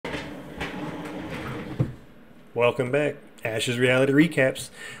Welcome back. Ash's Reality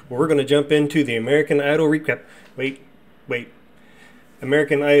Recaps, where we're going to jump into the American Idol recap. Wait.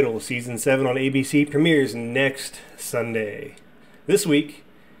 American Idol Season 7 on ABC premieres next Sunday. This week,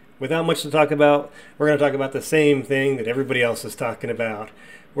 without much to talk about, we're going to talk about the same thing that everybody else is talking about.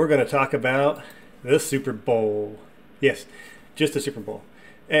 We're going to talk about the Super Bowl. Yes, just the Super Bowl.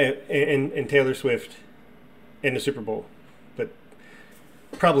 And Taylor Swift in the Super Bowl. But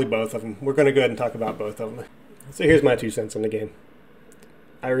probably both of them. We're going to go ahead and talk about both of them. So here's my 2 cents on the game.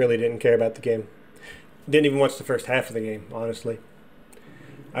 I really didn't care about the game. Didn't even watch the first half of the game, honestly.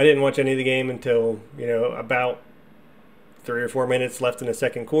 I didn't watch any of the game until, about 3 or 4 minutes left in the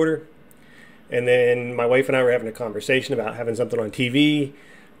second quarter. And then my wife and I were having a conversation about having something on TV.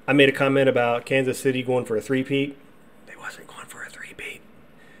 I made a comment about Kansas City going for a three-peat. They wasn't going for a three-peat.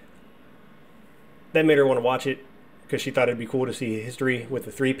 That made her want to watch it because she thought it'd be cool to see history with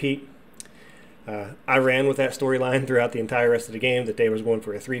the three-peat. I ran with that storyline throughout the entire rest of the game that they was going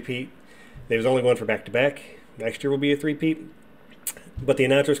for a three-peat. They was only going for back-to-back. Next year will be a three-peat. But the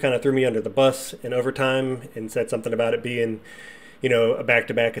announcers kind of threw me under the bus in overtime and said something about it being, a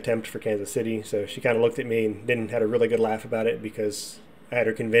back-to-back attempt for Kansas City. So she kind of looked at me and then had a really good laugh about it because I had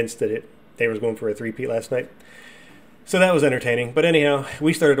her convinced that they was going for a three-peat last night. So that was entertaining. But anyhow,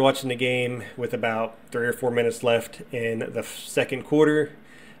 we started watching the game with about 3 or 4 minutes left in the second quarter.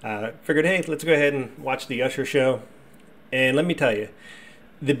 Figured, hey, let's go ahead and watch the Usher show. And let me tell you,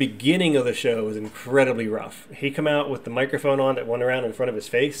 the beginning of the show was incredibly rough. He come out with the microphone on that went around in front of his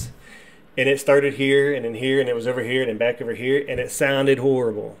face. And it started here and then here and it was over here and then back over here. And it sounded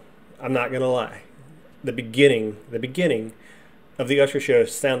horrible. I'm not going to lie. The beginning of the Usher show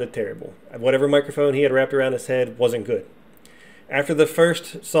sounded terrible. Whatever microphone he had wrapped around his head wasn't good. After the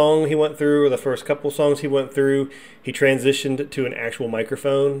first song he went through, or the first couple songs he went through, he transitioned to an actual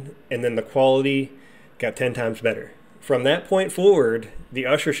microphone, and then the quality got 10 times better. From that point forward, the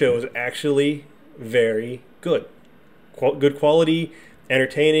Usher show was actually very good. Good quality,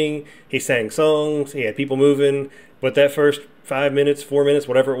 entertaining. He sang songs, he had people moving, but that first 5 minutes, 4 minutes,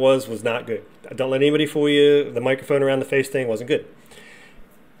 whatever it was not good. Don't let anybody fool you. The microphone around the face thing wasn't good.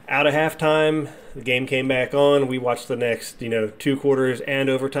 Out of halftime, the game came back on. We watched the next, 2 quarters and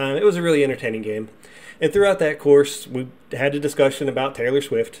overtime. It was a really entertaining game. And throughout that course, we had a discussion about Taylor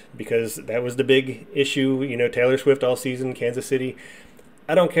Swift because that was the big issue. Taylor Swift all season, Kansas City.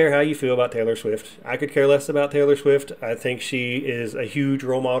 I don't care how you feel about Taylor Swift. I could care less about Taylor Swift. I think she is a huge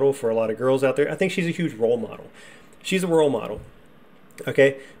role model for a lot of girls out there. I think she's a huge role model. She's a role model.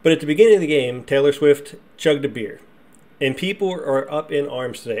 Okay? But at the beginning of the game, Taylor Swift chugged a beer. And people are up in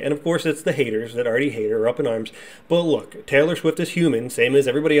arms today. And of course, it's the haters that already hate her are up in arms. But look, Taylor Swift is human, same as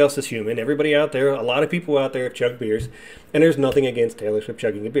everybody else is human. Everybody out there, a lot of people out there have chugged beers. And there's nothing against Taylor Swift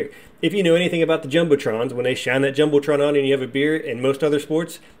chugging a beer. If you know anything about the Jumbotrons, when they shine that Jumbotron on and you have a beer, in most other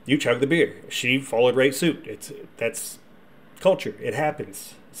sports, you chug the beer. She followed right suit. That's culture. It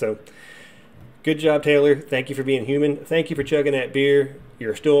happens. So, good job, Taylor. Thank you for being human. Thank you for chugging that beer.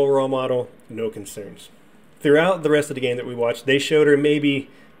 You're still a role model. No concerns. Throughout the rest of the game that we watched, they showed her maybe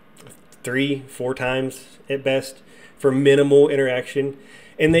 3-4 times at best for minimal interaction.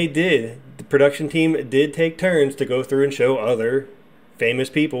 And they did. The production team did take turns to go through and show other famous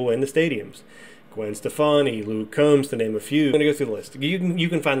people in the stadiums. Gwen Stefani, Luke Combs, to name a few. I'm going to go through the list. You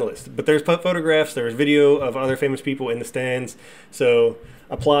can find the list. But there's photographs, there's video of other famous people in the stands. So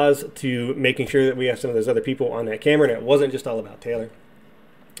applause to making sure that we have some of those other people on that camera. And it wasn't just all about Taylor.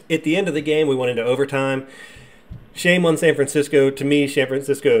 At the end of the game, we went into overtime. Shame on San Francisco. To me, San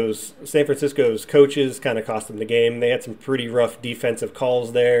Francisco's coaches kind of cost them the game. They had some pretty rough defensive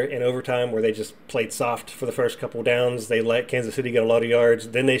calls there in overtime where they just played soft for the first couple downs. They let Kansas City get a lot of yards.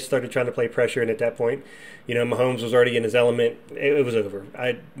 Then they started trying to play pressure, and at that point, Mahomes was already in his element. It was over.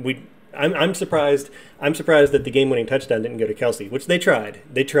 I'm surprised. I'm surprised that the game-winning touchdown didn't go to Kelsey, which they tried.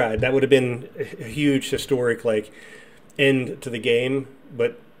 That would have been a huge historic end to the game,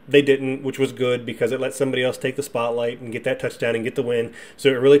 but they didn't, which was good because it let somebody else take the spotlight and get that touchdown and get the win. So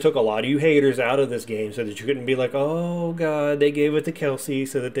it really took a lot of you haters out of this game so that you couldn't be like, oh, God, they gave it to Kelsey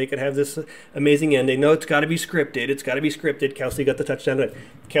so that they could have this amazing ending. No, it's got to be scripted. It's got to be scripted. Kelsey got the touchdown to win.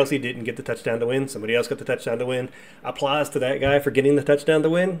 Kelsey didn't get the touchdown to win. Somebody else got the touchdown to win. Applause to that guy for getting the touchdown to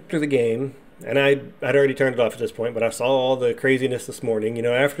win after the game. And I'd already turned it off at this point, but I saw all the craziness this morning.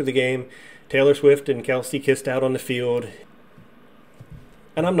 After the game, Taylor Swift and Kelsey kissed out on the field.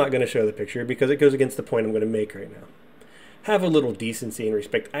 And I'm not going to show the picture because it goes against the point I'm going to make right now. Have a little decency and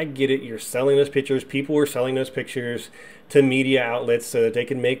respect. I get it. You're selling those pictures. People are selling those pictures to media outlets so that they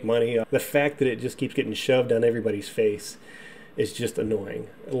can make money. The fact that it just keeps getting shoved down everybody's face is just annoying.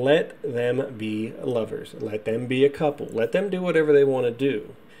 Let them be lovers. Let them be a couple. Let them do whatever they want to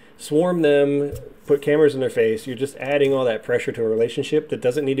do. Swarm them, put cameras in their face. You're just adding all that pressure to a relationship that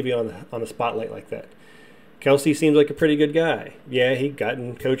doesn't need to be on the spotlight like that. Kelce seems like a pretty good guy. Yeah, he got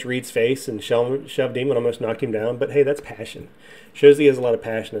in Coach Reed's face and shoved him and almost knocked him down, but hey, that's passion. Shows he has a lot of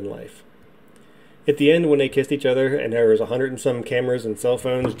passion in life. At the end, when they kissed each other and there was 100 and some cameras and cell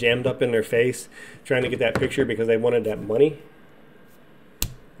phones jammed up in their face trying to get that picture because they wanted that money,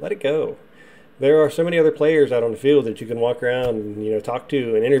 let it go. There are so many other players out on the field that you can walk around and talk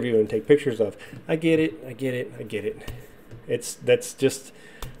to and interview and take pictures of. I get it. That's just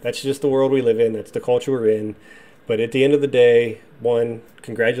the world we live in. That's the culture we're in. But at the end of the day, 1,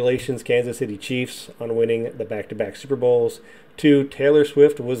 congratulations Kansas City Chiefs on winning the back-to-back Super Bowls. 2, Taylor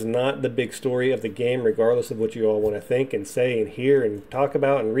Swift was not the big story of the game, regardless of what you all want to think and say and hear and talk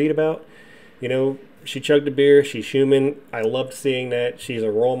about and read about. She chugged a beer. She's human. I loved seeing that. She's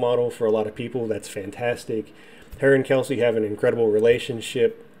a role model for a lot of people. That's fantastic. Her and Kelce have an incredible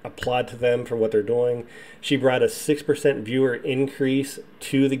relationship. Applaud to them for what they're doing. She brought a 6% viewer increase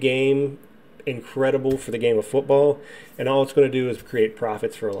to the game. Incredible for the game of football. And all it's going to do is create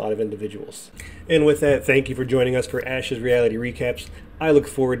profits for a lot of individuals. And with that, thank you for joining us for Ash's Reality Recaps. I look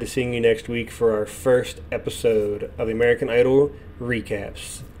forward to seeing you next week for our first episode of the American Idol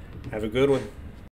Recaps. Have a good one.